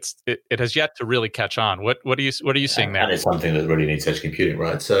 but it has yet to really catch on. What are you seeing there? And it's something that really needs edge computing,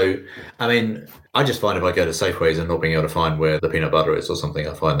 right? So, I mean, I just find if I go to Safeways and not being able to find where the peanut butter is or something,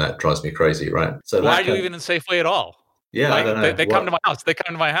 I find that drives me crazy, right? So why are you even in Safeway at all? Yeah, I don't know. They come to my house. They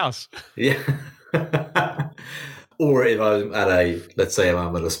come to my house. Yeah. Or if I'm at let's say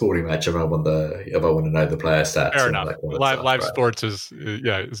I'm at a sporting match, if I want to know the player stats. Fair enough. Live sports is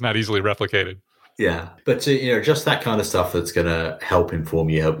not easily replicated. Yeah, but just that kind of stuff that's going to help inform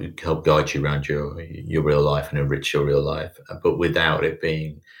you, help guide you around your real life and enrich your real life, but without it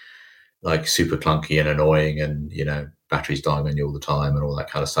being like super clunky and annoying, and batteries dying on you all the time and all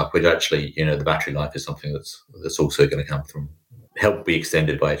that kind of stuff. Which actually, the battery life is something that's also going to come from help be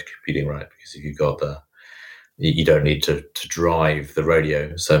extended by edge computing, right? Because if you've got you don't need to drive the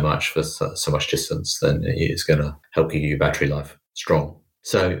radio so much for so much distance, then it's going to help keep your battery life strong.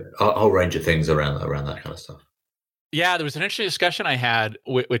 So a whole range of things around that kind of stuff. Yeah, there was an interesting discussion I had,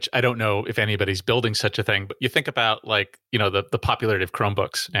 which I don't know if anybody's building such a thing, but you think about the popularity of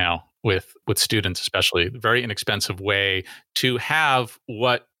Chromebooks now with students, especially, a very inexpensive way to have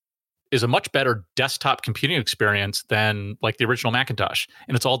what is a much better desktop computing experience than like the original Macintosh,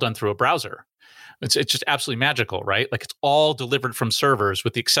 and it's all done through a browser. It's just absolutely magical, right? Like it's all delivered from servers,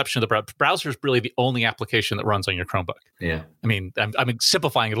 with the exception of the browser is really the only application that runs on your Chromebook. Yeah, I mean, I'm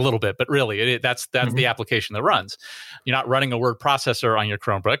simplifying it a little bit, but really, that's the application that runs. You're not running a word processor on your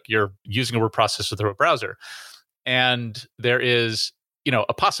Chromebook. You're using a word processor through a browser, and there is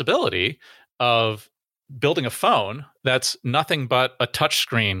a possibility of building a phone that's nothing but a touch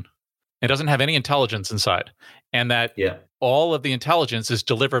screen. It doesn't have any intelligence inside, and that all of the intelligence is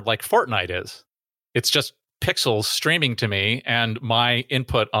delivered like Fortnite is. It's just pixels streaming to me and my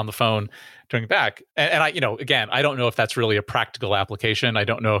input on the phone turning back. And I, again, I don't know if that's really a practical application. I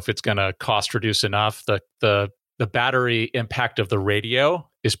don't know if it's going to cost reduce enough. The battery impact of the radio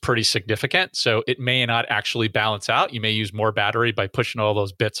is pretty significant. So it may not actually balance out. You may use more battery by pushing all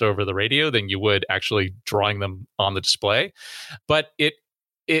those bits over the radio than you would actually drawing them on the display. But it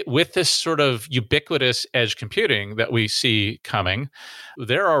with this sort of ubiquitous edge computing that we see coming,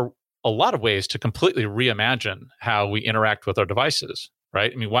 there are a lot of ways to completely reimagine how we interact with our devices,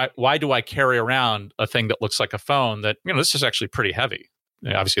 right? I mean, why do I carry around a thing that looks like a phone that, this is actually pretty heavy?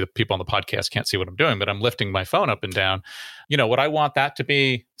 Obviously, the people on the podcast can't see what I'm doing, but I'm lifting my phone up and down. Would I want that to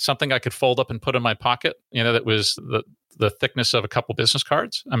be something I could fold up and put in my pocket, that was the thickness of a couple business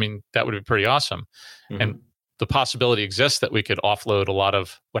cards? I mean, that would be pretty awesome. Mm-hmm. And the possibility exists that we could offload a lot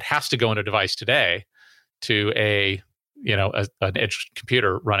of what has to go in a device today to an edge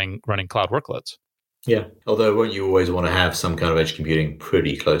computer running cloud workloads. Yeah. Although, won't you always want to have some kind of edge computing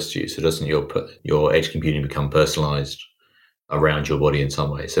pretty close to you? So doesn't your edge computing become personalized around your body in some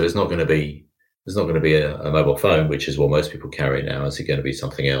way? So it's not going to be a mobile phone, which is what most people carry now. Is it going to be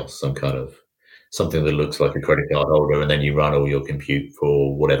something else, something that looks like a credit card holder, and then you run all your compute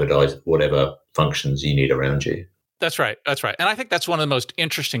for whatever functions you need around you? That's right. And I think that's one of the most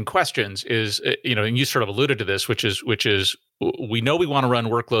interesting questions is, and you sort of alluded to this, which is we know we want to run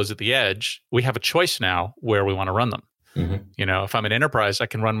workloads at the edge. We have a choice now where we want to run them. Mm-hmm. If I'm an enterprise, I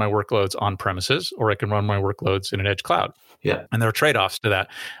can run my workloads on premises, or I can run my workloads in an edge cloud. Yeah. And there are trade-offs to that.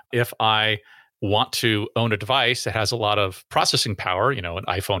 If I want to own a device that has a lot of processing power, an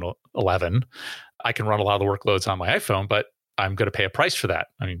iPhone 11, I can run a lot of the workloads on my iPhone, but I'm going to pay a price for that.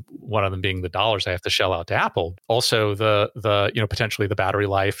 I mean, one of them being the dollars I have to shell out to Apple. Also, the potentially the battery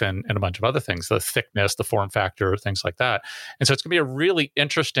life and a bunch of other things, the thickness, the form factor, things like that. And so it's going to be a really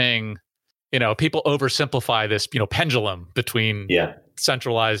interesting, people oversimplify this, pendulum between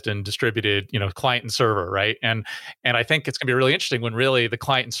centralized and distributed, client and server, right? And I think it's going to be really interesting when really the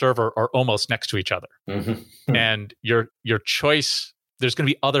client and server are almost next to each other. Mm-hmm. And your choice, there's going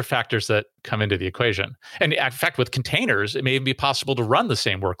to be other factors that come into the equation. And in fact, with containers, it may even be possible to run the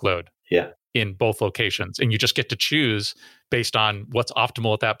same workload in both locations. And you just get to choose based on what's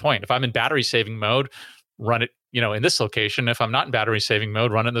optimal at that point. If I'm in battery saving mode, run it, in this location. If I'm not in battery saving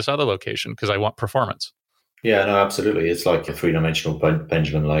mode, run it in this other location because I want performance. Yeah, no, absolutely. It's like a three-dimensional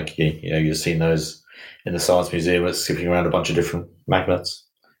pendulum. Like, you've seen those in the Science Museum. It's skipping around a bunch of different magnets.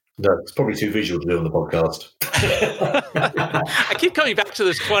 No, it's probably too visual to do on the podcast. I keep coming back to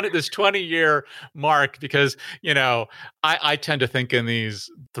this 20-year mark because, I tend to think in these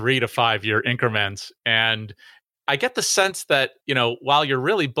 3 to 5 year increments. And I get the sense that, while you're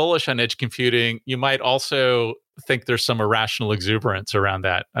really bullish on edge computing, you might also think there's some irrational exuberance around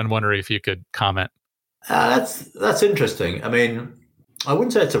that. I'm wondering if you could comment. That's interesting. I mean, I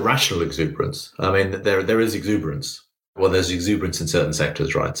wouldn't say it's a rational exuberance. I mean, there is exuberance. Well, there's exuberance in certain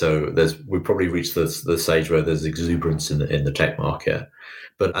sectors, right? So we've probably reached the stage where there's exuberance in the tech market.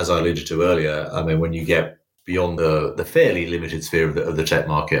 But as I alluded to earlier, I mean, when you get beyond the fairly limited sphere of the tech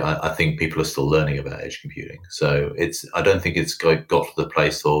market, I think people are still learning about edge computing. So I don't think it's got to the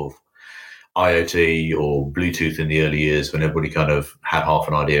place of IoT or Bluetooth in the early years when everybody kind of had half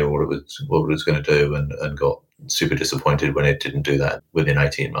an idea what it was going to do and got super disappointed when it didn't do that within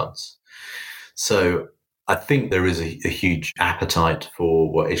 18 months. So I think there is a huge appetite for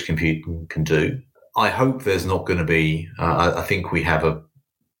what edge computing can do. I hope there's not going to be, I think we have a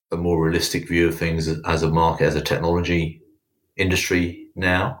more realistic view of things as a market, as a technology industry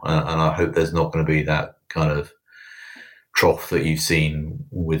now. And I hope there's not going to be that kind of trough that you've seen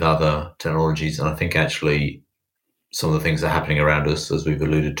with other technologies. And I think actually some of the things that are happening around us, as we've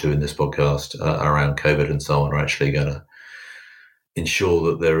alluded to in this podcast, around COVID and so on, are actually going to ensure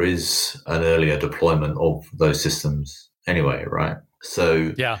that there is an earlier deployment of those systems anyway, right?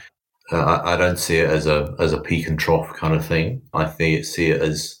 So yeah. I don't see it as a peak and trough kind of thing. I see it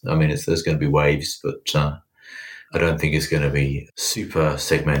as, I mean, there's going to be waves, but I don't think it's going to be super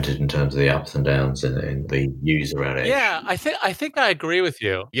segmented in terms of the ups and downs in the use around edge. Yeah, I think I agree with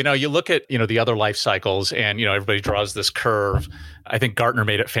you. You look at, the other life cycles and, everybody draws this curve. I think Gartner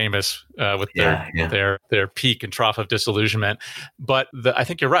made it famous with their peak and trough of disillusionment. But I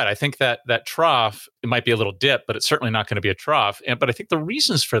think you're right. I think that trough, it might be a little dip, but it's certainly not going to be a trough. But I think the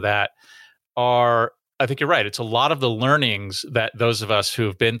reasons for that are, I think you're right. It's a lot of the learnings that those of us who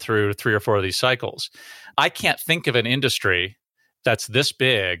have been through 3 or 4 of these cycles. I can't think of an industry that's this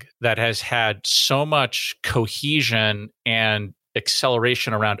big that has had so much cohesion and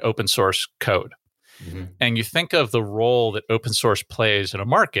acceleration around open source code. Mm-hmm. And you think of the role that open source plays in a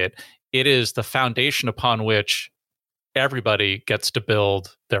market, it is the foundation upon which everybody gets to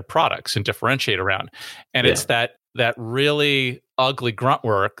build their products and differentiate around. And it's that really ugly grunt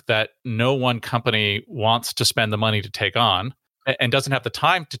work that no one company wants to spend the money to take on and doesn't have the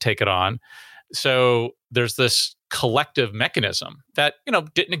time to take it on. So there's this collective mechanism that,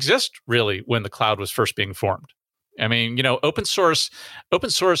 didn't exist really when the cloud was first being formed. I mean, open source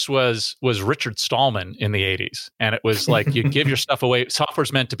was Richard Stallman in the 80s. And it was like, you give your stuff away.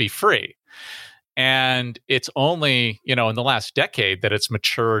 Software's meant to be free. And it's only, in the last decade that it's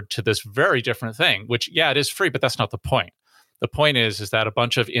matured to this very different thing, which, it is free, but that's not the point. The point is that a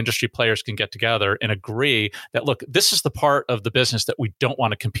bunch of industry players can get together and agree that, look, this is the part of the business that we don't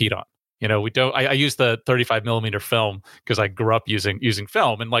want to compete on. We don't. I use the 35 millimeter film because I grew up using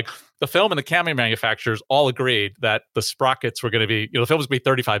film, and like the film and the camera manufacturers all agreed that the sprockets were going to be, the film was going to be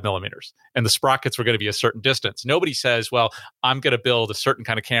 35 millimeters, and the sprockets were going to be a certain distance. Nobody says, well, I'm going to build a certain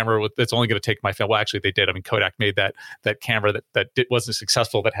kind of camera that's only going to take my film. Well, actually, they did. I mean, Kodak made that camera that wasn't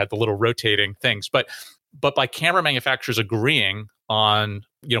successful, that had the little rotating things, but by camera manufacturers agreeing on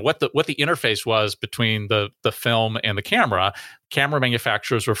what the interface was between the film and the camera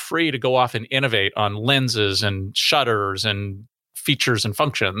manufacturers were free to go off and innovate on lenses and shutters and features and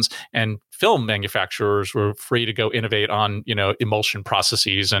functions, and film manufacturers were free to go innovate on emulsion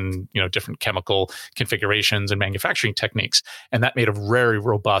processes and different chemical configurations and manufacturing techniques. And that made a very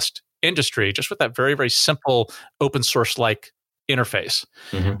robust industry just with that very, very simple open source like interface.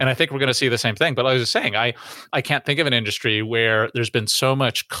 Mm-hmm. And I think we're going to see the same thing. But like I was saying, I can't think of an industry where there's been so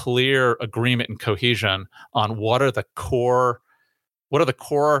much clear agreement and cohesion on what are the core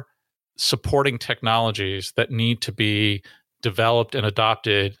supporting technologies that need to be developed and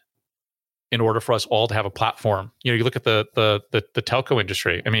adopted in order for us all to have a platform. You look at the telco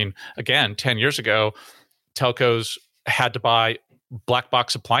industry. I mean, again, 10 years ago, telcos had to buy black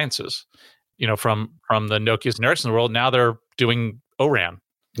box appliances, from the Nokias and Ericssons of the world. Now they're doing ORAN.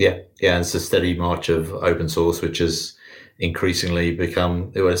 Yeah. It's a steady march of open source, which has increasingly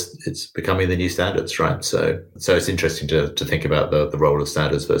it's becoming the new standards, right? So it's interesting to think about the role of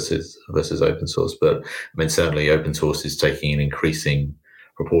standards versus open source. But I mean, certainly open source is taking an increasing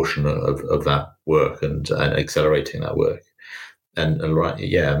proportion of that work and accelerating that work. And right,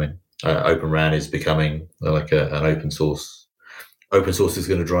 I mean, Open RAN is becoming like an open source. Open source is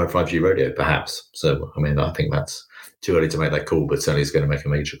going to drive 5G radio, perhaps. So, I mean, I think that's too early to make that call, but certainly it's going to make a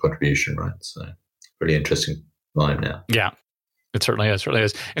major contribution, right? So, really interesting line now. Yeah, it certainly is.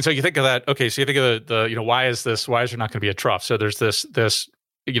 And so you think of that. Okay, so you think of the why is there not going to be a trough? So there's this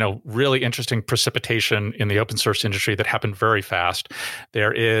really interesting precipitation in the open source industry that happened very fast.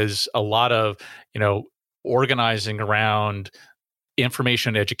 There is a lot of organizing around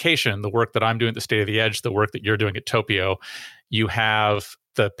information education, the work that I'm doing at the State of the Edge, the work that you're doing at Topio. You have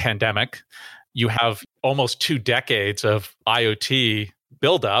the pandemic. You have almost 2 decades of IoT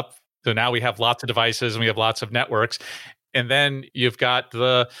buildup So now we have lots of devices and we have lots of networks. And then you've got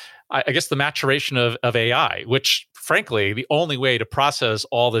I guess the maturation of AI, which frankly, the only way to process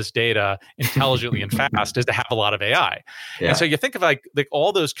all this data intelligently and fast is to have a lot of AI. Yeah. And so you think of like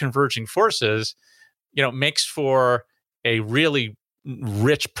all those converging forces, makes for a really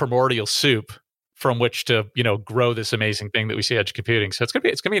rich primordial soup from which to, grow this amazing thing that we see edge computing. So it's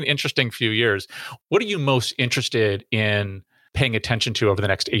gonna be an interesting few years. What are you most interested in paying attention to over the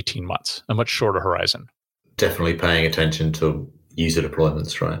next 18 months, a much shorter horizon? Definitely paying attention to user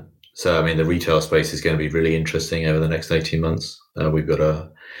deployments, right? So, I mean, the retail space is going to be really interesting over the next 18 months. We've got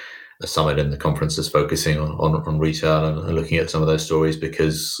a summit in the conference that's focusing on retail and looking at some of those stories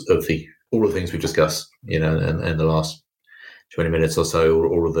because of all the things we've discussed, in the last 20 minutes or so,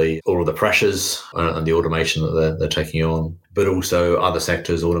 all of the pressures and the automation that they're taking on, but also other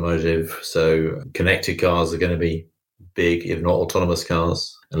sectors, automotive. So connected cars are going to be big, if not autonomous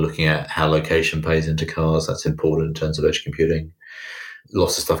cars, and looking at how location plays into cars. That's important in terms of edge computing.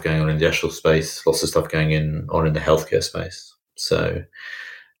 Lots of stuff going on in the industrial space, lots of stuff going on in the healthcare space. So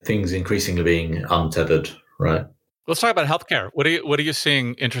things increasingly being untethered, right? Let's talk about healthcare. What are you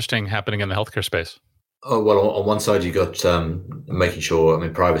seeing interesting happening in the healthcare space? Oh, well, on one side, you got making sure,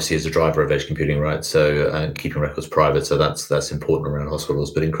 privacy is a driver of edge computing, right? So keeping records private. So that's important around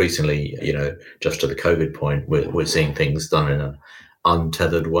hospitals. But increasingly, just to the COVID point, we're seeing things done in an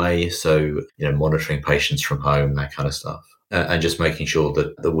untethered way. So, monitoring patients from home, that kind of stuff. And just making sure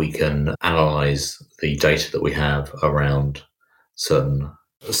that we can analyze the data that we have around certain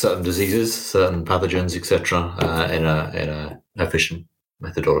diseases, certain pathogens, etc., in a efficient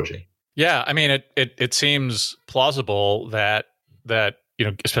methodology. Yeah, it seems plausible that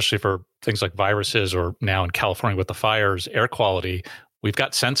especially for things like viruses, or now in California with the fires, air quality, we've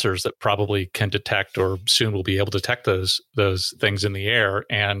got sensors that probably can detect, or soon will be able to detect those things in the air.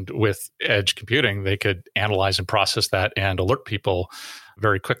 And with edge computing, they could analyze and process that and alert people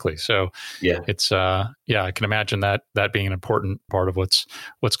very quickly. So yeah, it's I can imagine that being an important part of what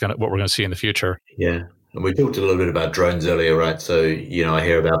we're going to see in the future. Yeah. And we talked a little bit about drones earlier, right? So, I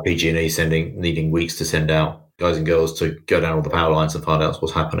hear about PG&E needing weeks to send out guys and girls to go down all the power lines and find out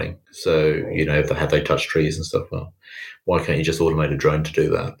what's happening. So, if they touch trees and stuff, well, why can't you just automate a drone to do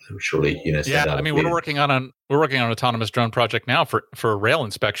that? Surely, send out we're working on an autonomous drone project now for rail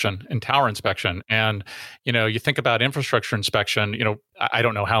inspection and tower inspection. And, you think about infrastructure inspection, I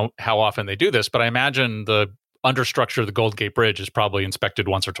don't know how often they do this, but I imagine the understructure of the Golden Gate Bridge is probably inspected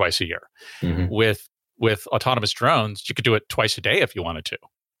once or twice a year. Mm-hmm. With autonomous drones, you could do it twice a day if you wanted to.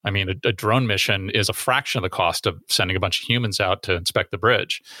 A drone mission is a fraction of the cost of sending a bunch of humans out to inspect the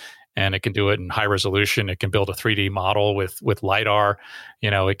bridge. And it can do it in high resolution. It can build a 3D model with LiDAR.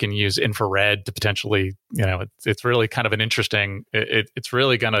 It can use infrared to potentially, it's really kind of an interesting, it's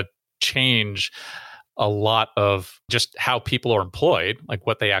really going to change a lot of just how people are employed, like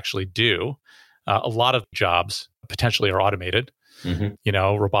what they actually do. A lot of jobs potentially are automated.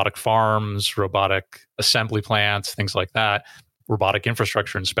 Mm-hmm. Robotic farms, robotic assembly plants, things like that, robotic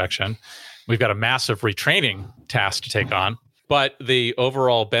infrastructure inspection. We've got a massive retraining task to take on, but the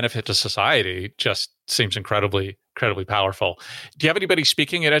overall benefit to society just seems incredibly powerful. Do you have anybody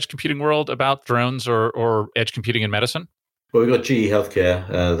speaking at Edge Computing World about drones or edge computing in medicine? Well, we've got GE Healthcare,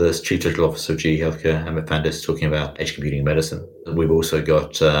 the Chief Digital Officer of GE Healthcare, Amit Pandit, talking about edge computing in medicine. We've also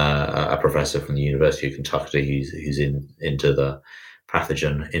got a professor from the University of Kentucky who's into the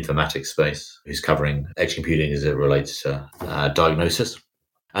pathogen informatics space, who's covering edge computing as it relates to diagnosis.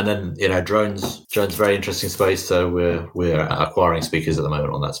 And then, drones, very interesting space. So we're acquiring speakers at the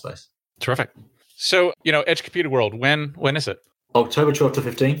moment on that space. Terrific. So, Edge Computing World, when is it? October 12th to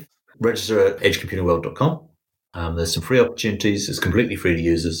 15th. Register at edgecomputingworld.com. There's some free opportunities. It's completely free to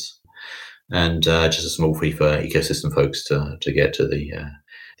users, and just a small fee for ecosystem folks to get to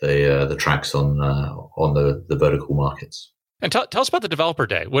the tracks on the vertical markets. And tell us about the Developer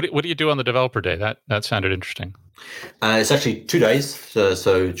Day. What do you do on the Developer Day? That sounded interesting. It's actually 2 days, so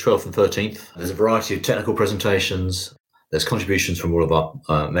 12th and 13th. There's a variety of technical presentations. There's contributions from all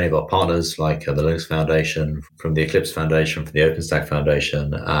of many of our partners, like the Linux Foundation, from the Eclipse Foundation, from the OpenStack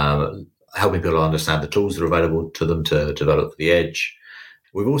Foundation, helping people understand the tools that are available to them to develop the edge.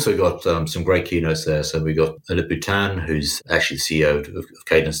 We've also got some great keynotes there. So we've got Alip Bhutan, who's actually the CEO of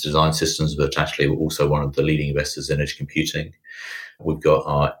Cadence Design Systems, but actually also one of the leading investors in edge computing. We've got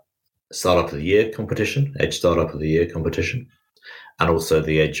our Startup of the Year competition, Edge Startup of the Year competition, and also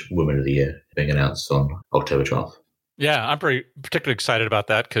the Edge Women of the Year being announced on October 12th. Yeah, I'm particularly excited about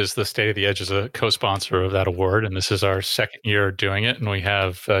that because the State of the Edge is a co-sponsor of that award, and this is our second year doing it, and we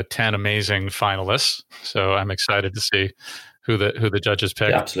have 10 amazing finalists. So I'm excited to see who the judges pick.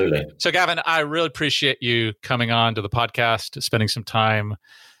 Yeah, absolutely. So, Gavin, I really appreciate you coming on to the podcast, spending some time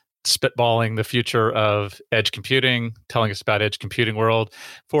spitballing the future of edge computing, telling us about Edge Computing World.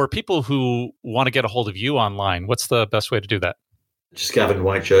 For people who want to get a hold of you online, what's the best way to do that? Just Gavin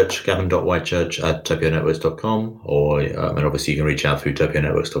Whitechurch, gavin.whitechurch@topionetworks.com, or and obviously you can reach out through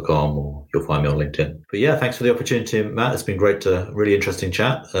topionetworks.com, or you'll find me on LinkedIn. But yeah, thanks for the opportunity, Matt. It's been great, really interesting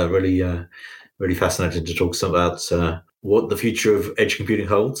chat. Really fascinating to talk about what the future of edge computing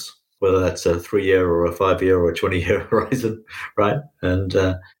holds, whether that's a 3-year or a 5-year or a 20-year horizon, right? And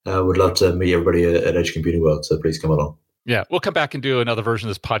would love to meet everybody at Edge Computing World, so please come along. Yeah, we'll come back and do another version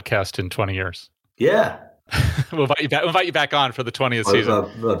of this podcast in 20 years. Yeah. We'll invite you back on for the 20th season.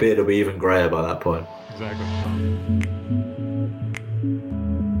 My beard will be even grayer by that point. Exactly.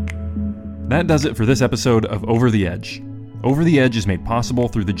 That does it for this episode of Over the Edge. Over the Edge is made possible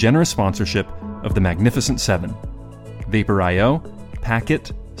through the generous sponsorship of the Magnificent Seven: Vapor.io,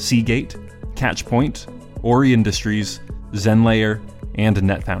 Packet, Seagate, Catchpoint, Ori Industries, ZenLayer, and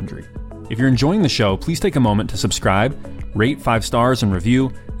NetFoundry. If you're enjoying the show, please take a moment to subscribe, rate 5 stars and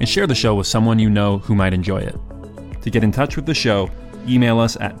review, and share the show with someone you know who might enjoy it. To get in touch with the show, email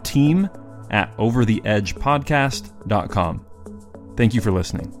us at team@overtheedgepodcast.com. Thank you for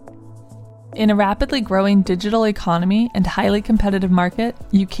listening. In a rapidly growing digital economy and highly competitive market,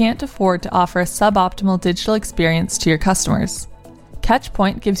 you can't afford to offer a suboptimal digital experience to your customers.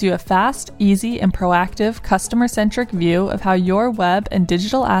 Catchpoint gives you a fast, easy, and proactive customer-centric view of how your web and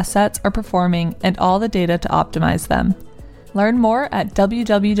digital assets are performing and all the data to optimize them. Learn more at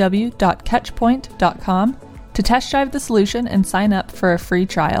www.catchpoint.com to test drive the solution and sign up for a free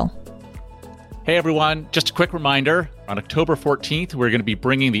trial. Hey everyone, just a quick reminder, on October 14th, we're going to be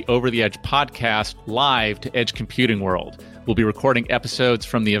bringing the Over the Edge podcast live to Edge Computing World. We'll be recording episodes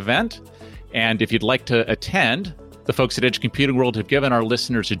from the event, and if you'd like to attend, the folks at Edge Computing World have given our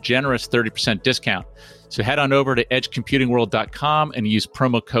listeners a generous 30% discount. So head on over to edgecomputingworld.com and use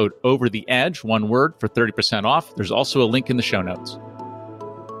promo code OverTheEdge, one word, for 30% off. There's also a link in the show notes.